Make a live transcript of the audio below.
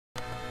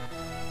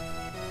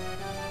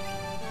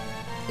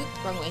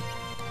Wrong way.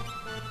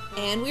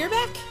 And we are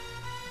back!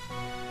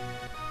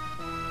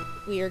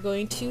 We are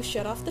going to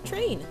shut off the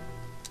train.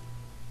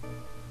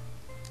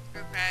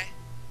 Okay.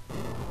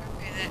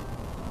 Okay then.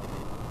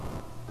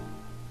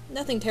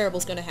 Nothing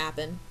terrible's gonna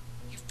happen.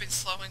 You've been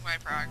slowing my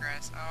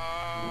progress.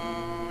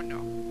 Oh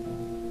no.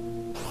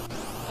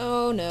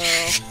 Oh no.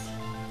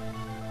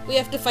 We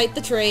have to fight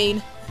the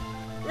train.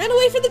 Run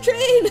away from the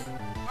train!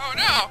 Oh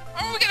no!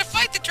 Oh, we gotta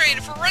fight the train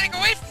if we're running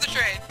away from the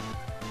train!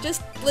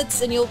 Just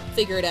blitz and you'll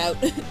figure it out.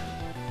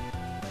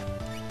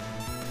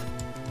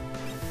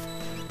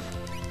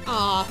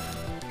 Aw.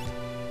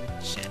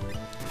 Shit.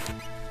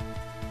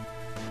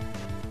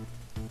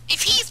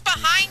 If he's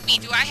behind me,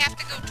 do I have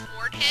to go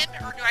toward him,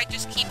 or do I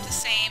just keep the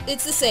same?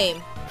 It's the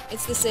same.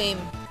 It's the same.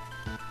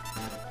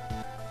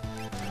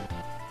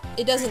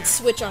 It doesn't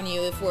switch on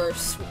you if we're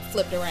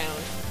flipped around.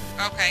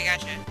 Okay,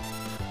 gotcha.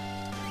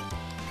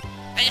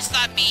 I just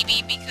thought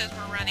maybe because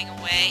we're running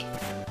away.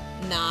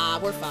 Nah,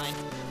 we're fine.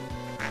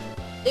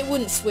 It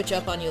wouldn't switch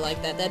up on you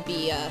like that. That'd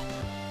be,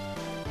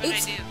 What did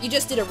Oops, I do? you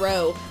just did a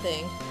row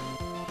thing.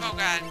 Oh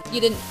god.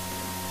 You didn't...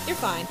 You're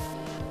fine.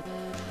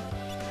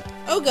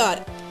 Oh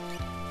god.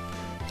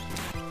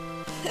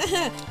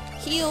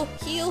 Heal,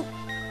 heal.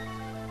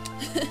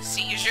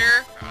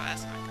 Seizure? Oh,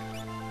 that's not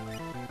good.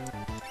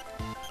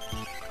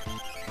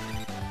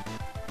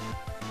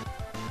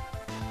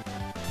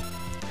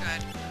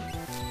 Good.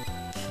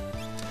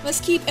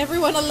 Must keep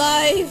everyone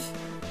alive.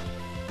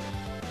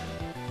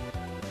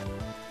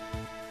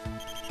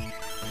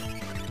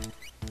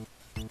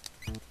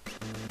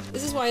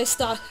 This is why I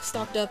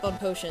stocked up on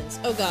potions.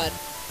 Oh god.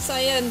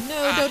 Cyan,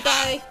 no, don't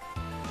die.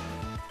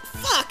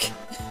 Fuck!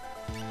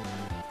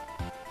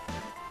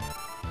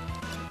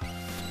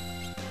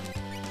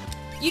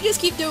 You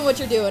just keep doing what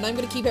you're doing. I'm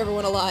gonna keep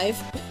everyone alive.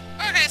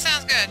 Okay,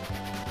 sounds good.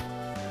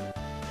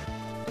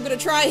 I'm gonna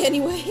try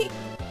anyway.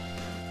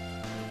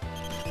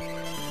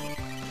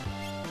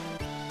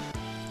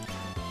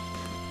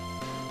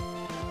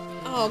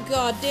 Oh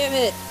god damn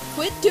it.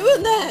 Quit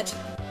doing that!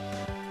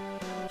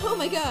 Oh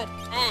my god.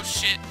 Oh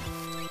shit.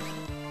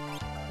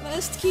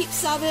 Must keep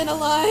Sabin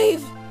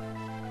alive!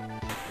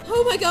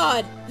 Oh my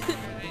god! Good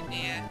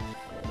idea.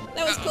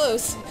 That was Uh-oh.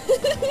 close.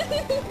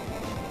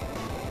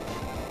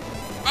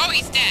 Oh,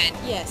 he's dead.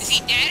 Yes. Is he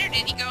dead, or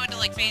did he go into,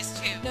 like, phase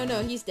 2? No,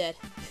 no, he's dead.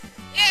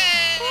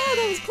 Yay! Oh,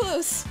 that was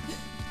close.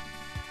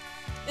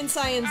 And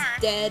Cyan's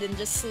Alright. dead and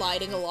just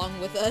sliding along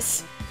with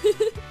us.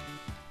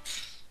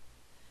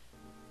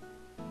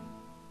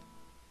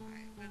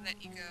 Alright, we'll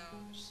let you go.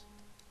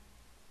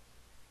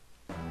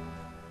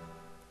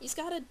 He's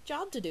got a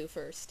job to do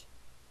first.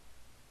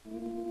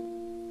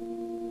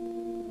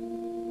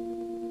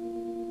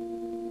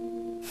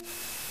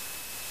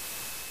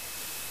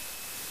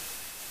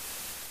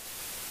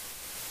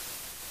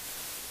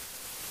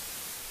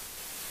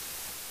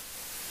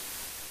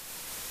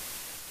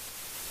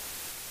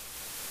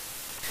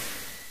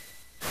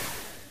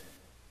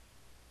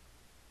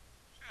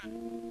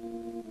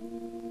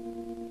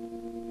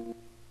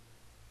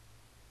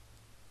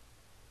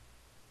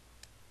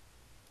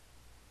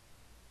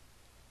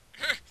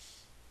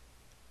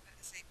 That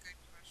is a good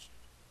question.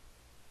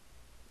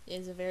 It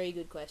is a very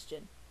good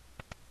question.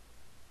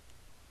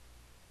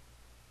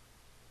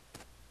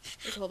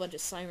 There's a whole bunch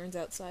of sirens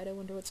outside. I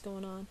wonder what's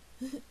going on.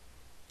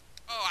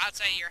 Oh,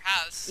 outside your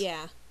house.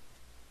 Yeah.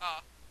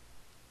 Oh.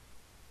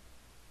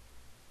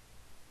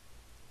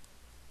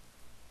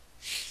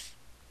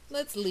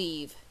 Let's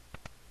leave.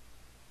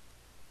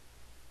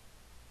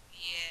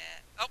 Yeah.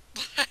 Oh.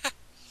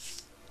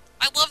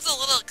 I love the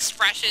little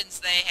expressions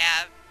they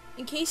have.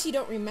 In case you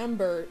don't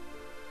remember,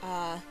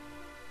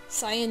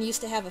 Cyan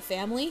used to have a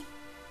family.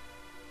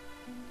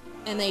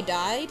 And they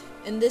died.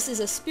 And this is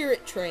a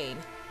spirit train.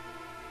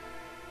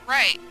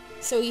 Right.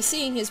 So he's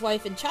seeing his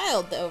wife and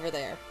child over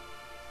there.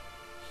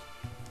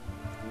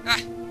 Ah.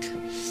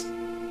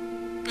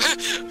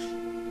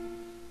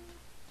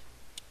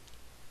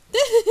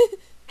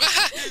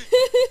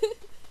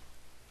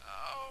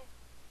 Oh.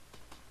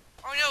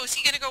 Oh no, is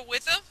he gonna go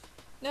with him?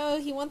 No,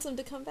 he wants them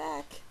to come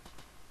back.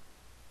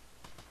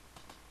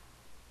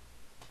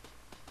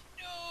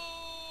 No.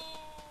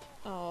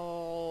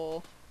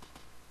 Oh.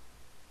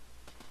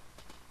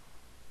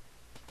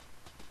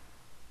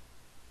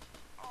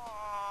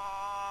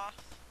 Aww.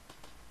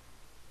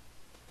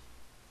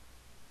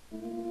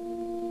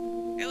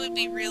 It would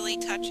be really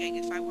touching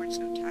if I weren't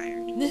so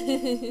tired.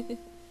 I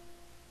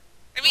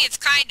mean, it's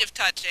kind of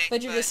touching.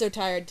 But you're just so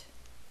tired.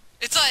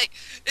 It's like,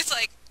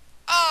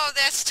 oh,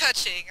 that's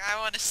touching. I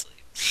want to sleep.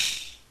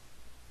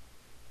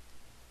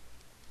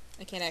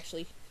 I can't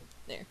actually...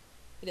 There.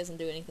 He doesn't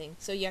do anything.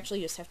 So you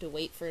actually just have to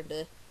wait for him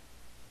to...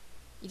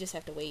 You just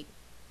have to wait.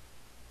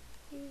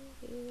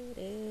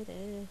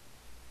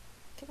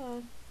 Come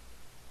on.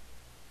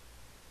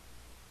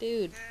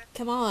 Dude,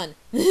 come on.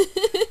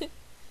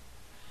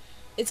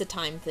 It's a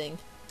time thing.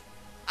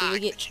 Did we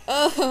get...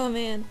 Oh,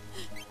 man.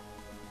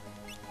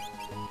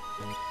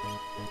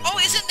 Oh,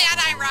 isn't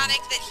that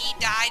ironic that he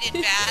died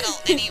in battle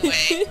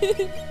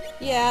anyway?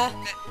 Yeah.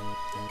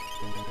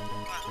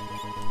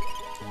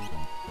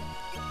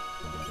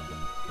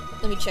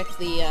 Let me check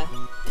the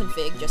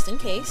config just in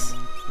case.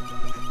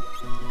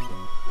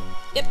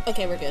 Yep,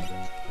 okay, we're good.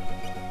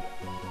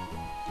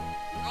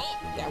 Oh.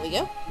 There we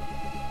go.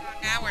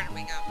 Now where do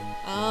we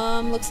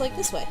go? Looks like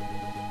this way.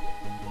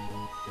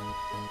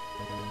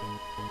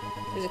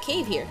 There's a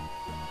cave here.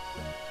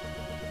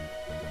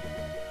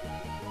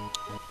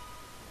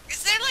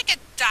 Is there like a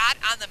dot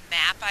on the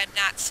map I'm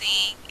not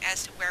seeing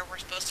as to where we're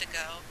supposed to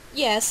go?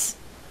 Yes.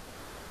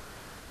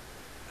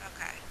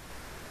 Okay.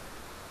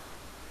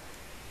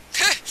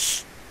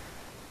 It's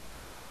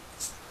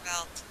the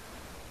belt.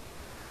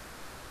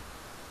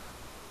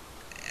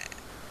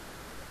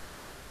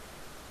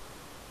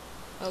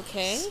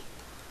 Okay.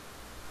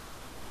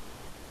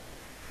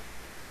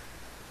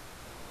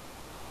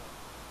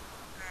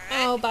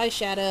 Alright. Oh, bye,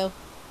 Shadow.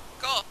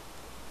 Cool.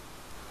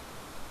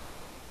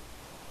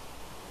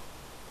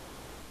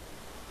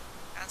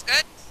 Sounds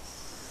good.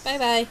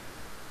 Bye-bye.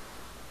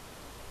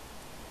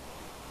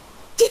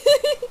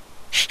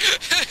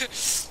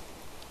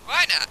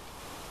 Why not?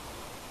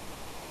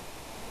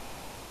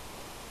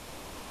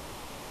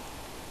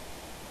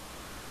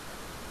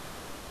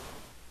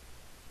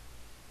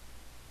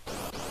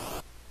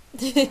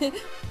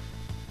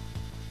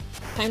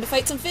 Time to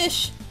fight some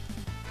fish.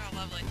 Oh,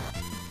 lovely.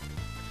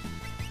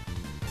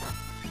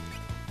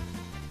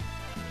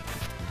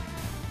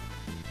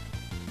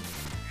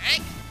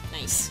 Alright.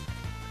 Nice.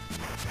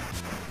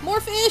 More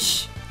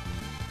fish!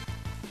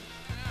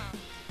 Oh.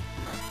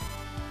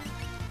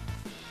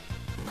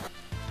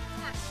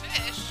 More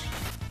fish?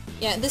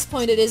 Yeah, at this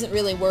point it isn't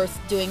really worth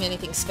doing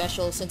anything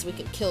special since we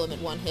could kill him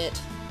in one hit.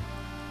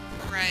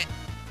 Right,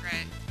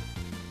 right.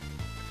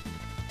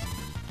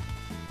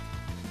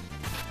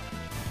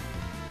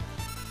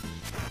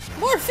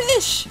 More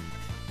fish!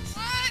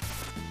 What?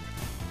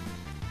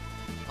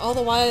 All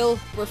the while,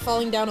 we're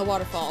falling down a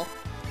waterfall.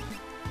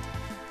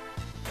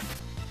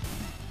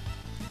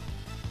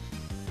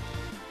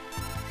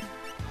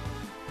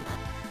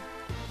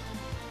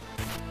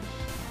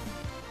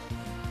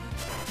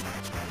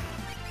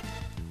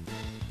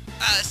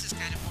 Oh, this is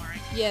kind of boring.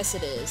 Yes,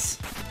 it is.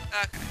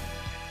 Okay.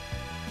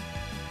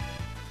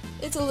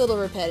 It's a little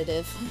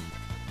repetitive.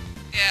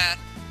 Yeah.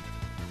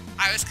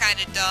 I was kind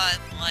of done,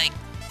 like,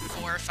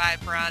 4 or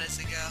 5 piranhas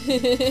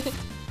ago.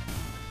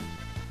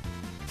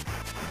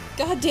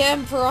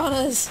 Goddamn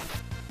piranhas!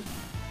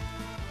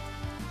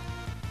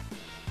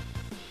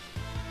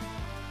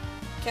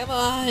 Come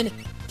on!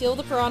 Kill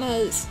the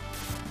piranhas!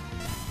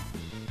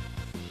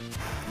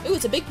 Ooh,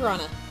 it's a big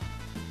piranha.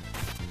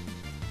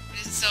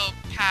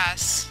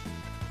 Zopas.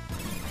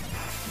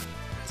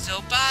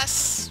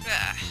 Zopas?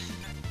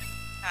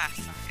 Fuck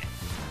it.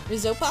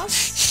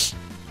 Rizopas?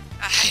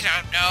 I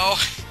don't know.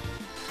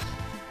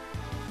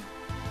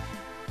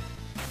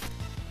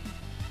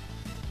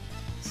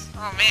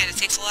 Oh man, it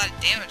takes a lot of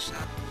damage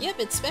though. Yep,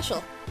 it's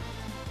special.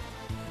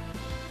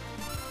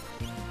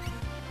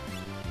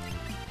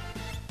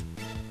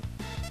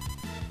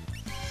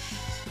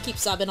 Keep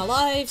Sabin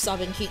alive,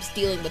 Sabin keeps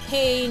dealing the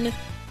pain.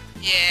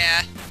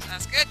 Yeah,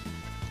 sounds good.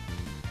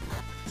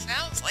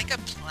 Sounds like a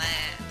plan.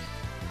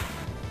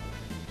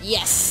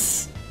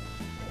 Yes!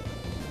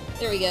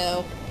 There we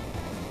go.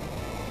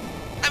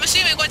 I'm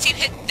assuming once you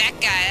hit that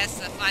guy, that's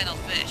the final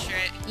fish,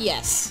 right?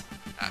 Yes.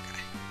 Okay.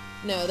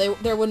 No,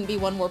 there wouldn't be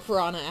one more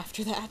piranha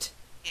after that.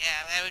 Yeah,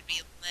 that would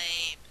be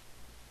lame.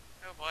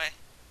 Oh boy.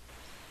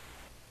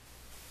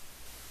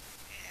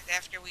 And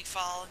after we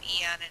fall an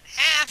eon in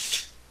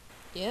half,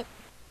 Yep.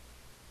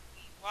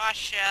 we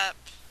wash up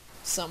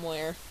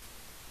Somewhere.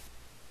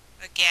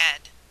 again.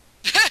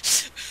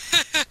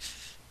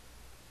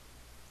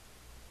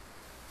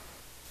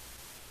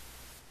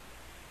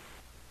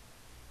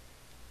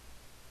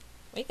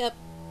 Wake up.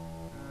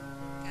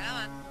 Come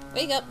on.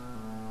 Wake up.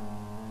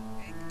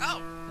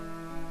 Oh.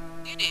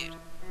 You dude.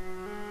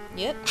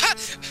 Yep.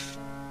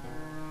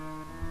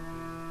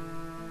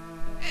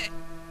 Hey.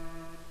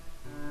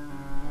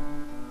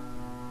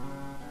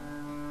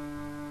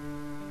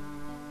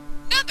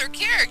 Another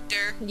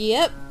character?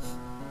 Yep.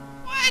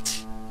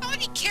 What? How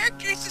many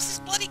characters does this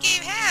bloody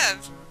game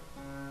have?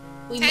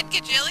 We 10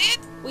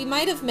 gajillion? we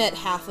might have met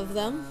half of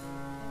them.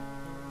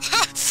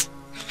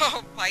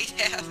 Oh, might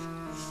have.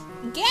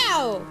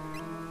 Gow!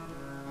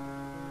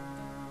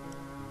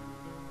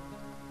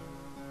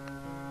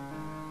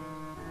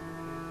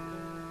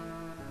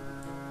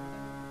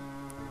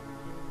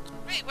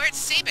 Wait, where'd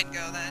Sabin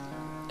go then?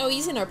 Oh,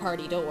 he's in our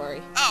party, don't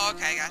worry. Oh,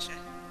 okay, gotcha.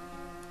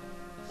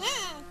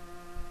 Ah.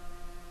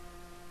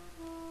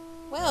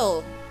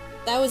 Well,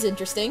 that was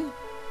interesting.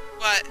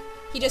 What?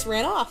 He just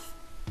ran off.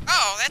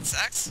 Oh, that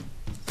sucks.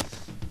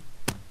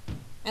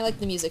 I like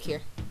the music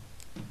here.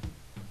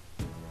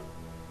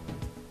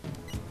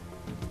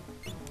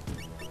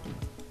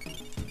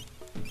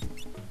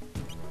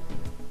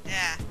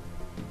 Yeah.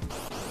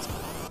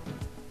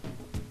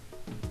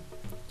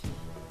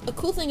 A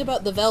cool thing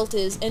about the Velt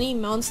is any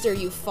monster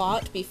you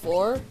fought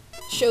before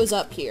shows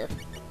up here.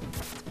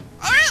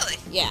 Oh, really?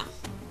 Yeah.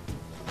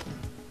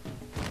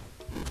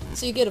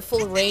 So you get a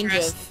full range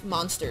Interesting. of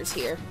monsters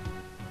here.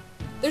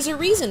 There's a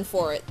reason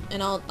for it,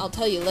 and I'll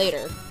tell you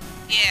later.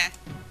 Yeah.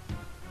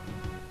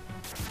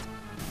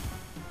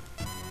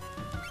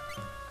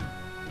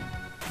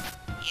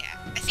 Yeah.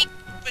 I think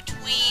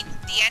between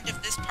the end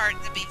of this part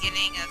and the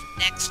beginning of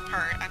next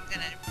part, I'm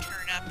gonna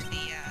turn up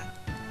the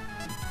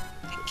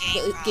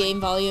game volume.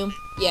 Game volume?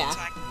 Yeah. So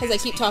I can Because I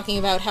keep talking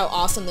about how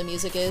awesome the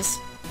music is.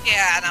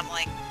 Yeah, and I'm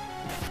like,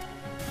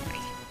 I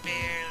can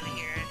barely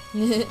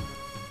hear it.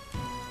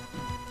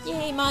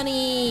 Yay,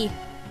 money!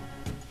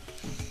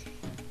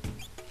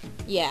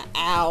 Yeah,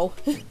 ow.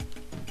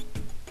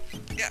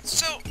 Yeah,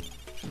 so,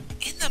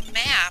 in the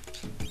map,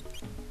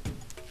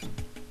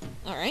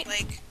 Alright.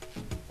 like,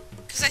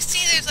 because I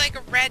see there's like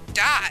a red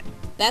dot.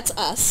 That's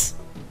us.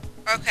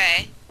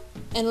 Okay.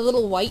 And a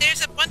little white.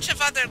 There's a bunch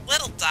of other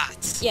little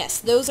dots. Yes,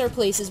 those are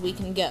places we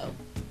can go.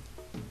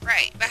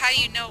 Right, but how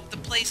do you know the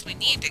place we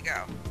need to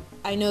go?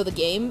 I know the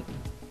game,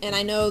 and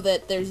I know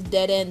that there's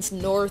dead ends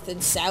north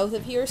and south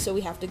of here, so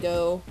we have to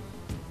go,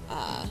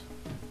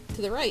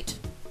 to the right.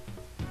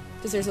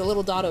 Because there's a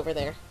little dot over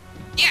there.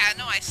 Yeah,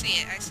 no, I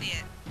see it, I see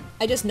it.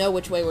 I just know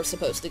which way we're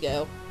supposed to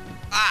go.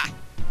 Ah.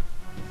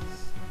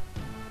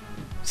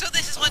 So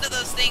this is one of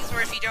those things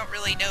where if you don't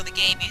really know the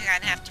game, you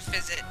kind of have to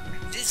visit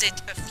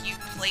a few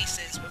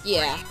places before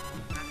Yeah.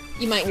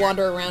 You might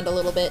wander around a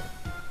little bit.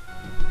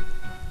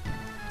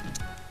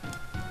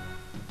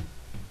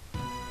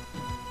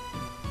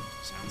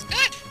 Sounds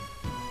good.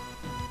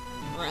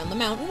 Around the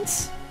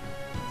mountains.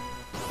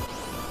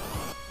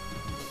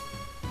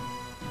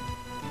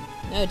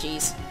 Oh,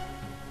 jeez.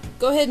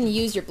 Go ahead and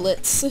use your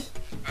blitz.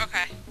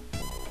 Okay.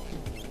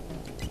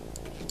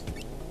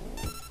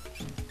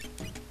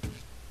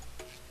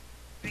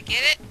 Did I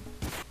get it?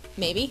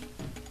 Maybe.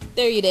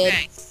 There you did.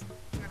 Thanks.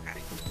 Okay.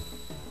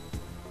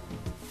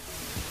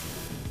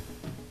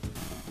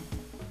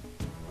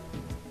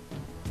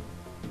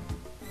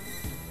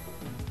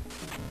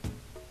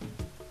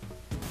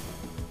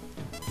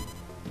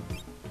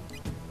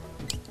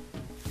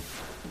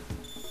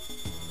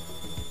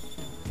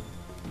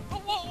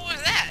 Oh, what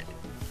was that?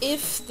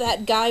 If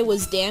that guy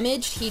was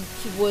damaged, he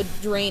would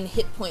drain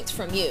hit points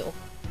from you.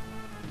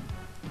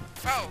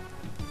 Oh.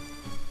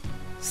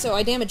 So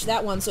I damaged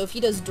that one, so if he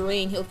does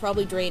drain, he'll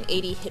probably drain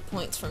 80 hit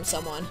points from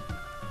someone.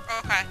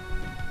 Okay.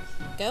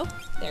 Go?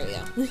 There we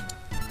go.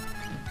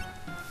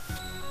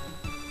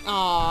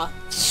 Aw.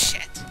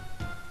 Shit.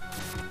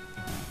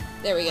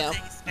 There we go.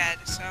 Thing's dead,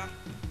 so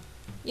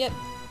Yep.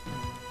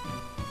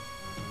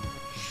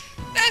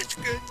 that's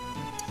good.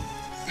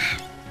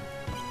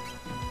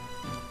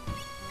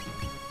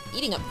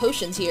 Eating up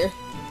potions here.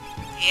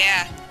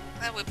 Yeah.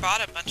 Glad we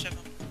bought a bunch of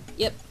them.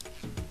 Yep.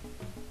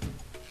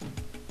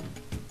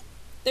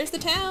 There's the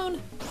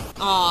town!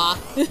 Aw.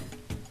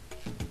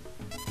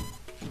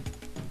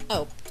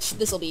 Oh,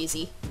 this'll be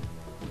easy.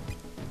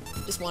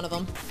 Just one of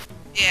them.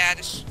 Yeah,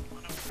 just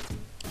one of them.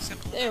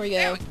 Simple. There we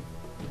go.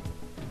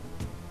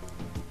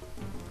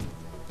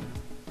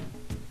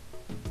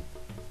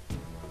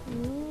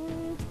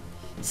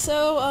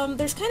 So,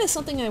 there's kind of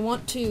something I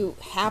want to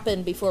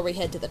happen before we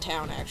head to the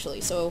town,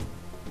 actually, so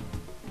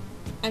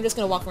I'm just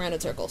gonna walk around in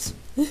circles.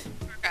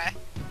 Okay.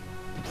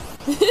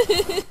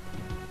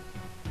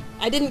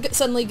 I didn't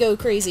suddenly go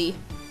crazy.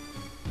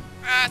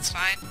 That's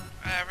fine.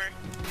 Whatever.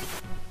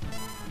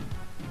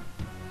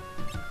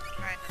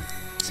 Trying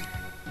to...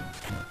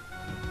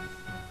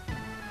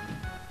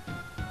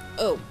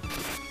 Oh.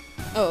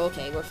 Oh,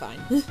 okay, we're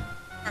fine.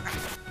 Okay.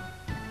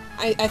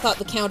 I thought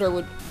the counter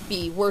would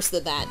be worse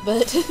than that,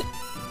 but...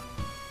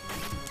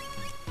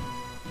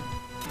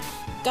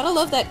 Gotta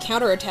love that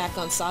counterattack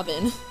on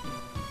Sabin.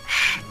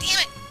 Damn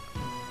it!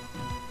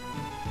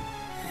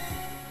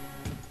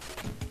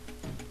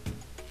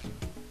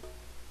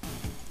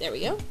 There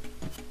we go.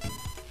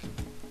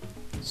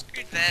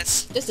 Screw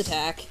this. Just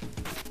attack.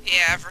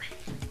 Yeah, ever.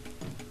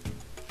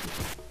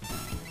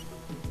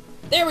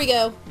 There we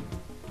go!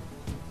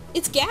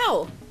 It's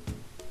Gao!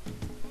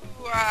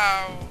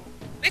 Wow.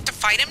 We have to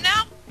fight him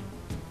now?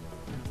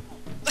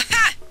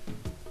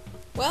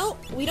 Well,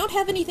 we don't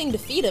have anything to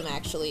feed him,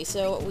 actually,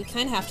 so we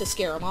kind of have to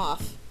scare him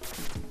off.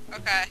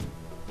 Okay.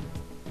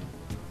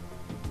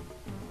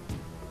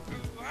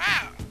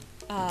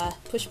 Wow.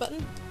 Push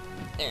button?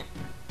 There.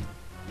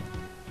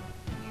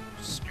 You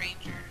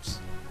strangers.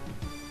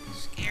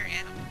 Scary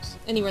animals.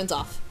 And he runs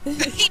off.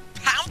 He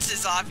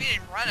pounces off. He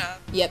didn't run up.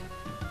 Yep.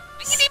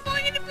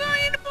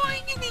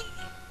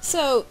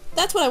 So,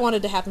 that's what I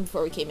wanted to happen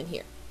before we came in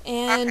here.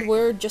 And Okay.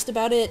 we're just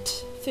about at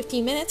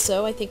 15 minutes,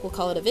 so I think we'll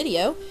call it a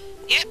video.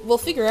 Yep. We'll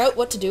figure out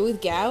what to do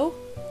with Gao.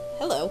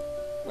 Hello.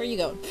 Where are you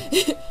going?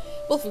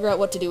 We'll figure out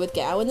what to do with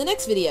Gao in the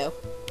next video.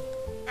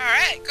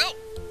 Alright, cool.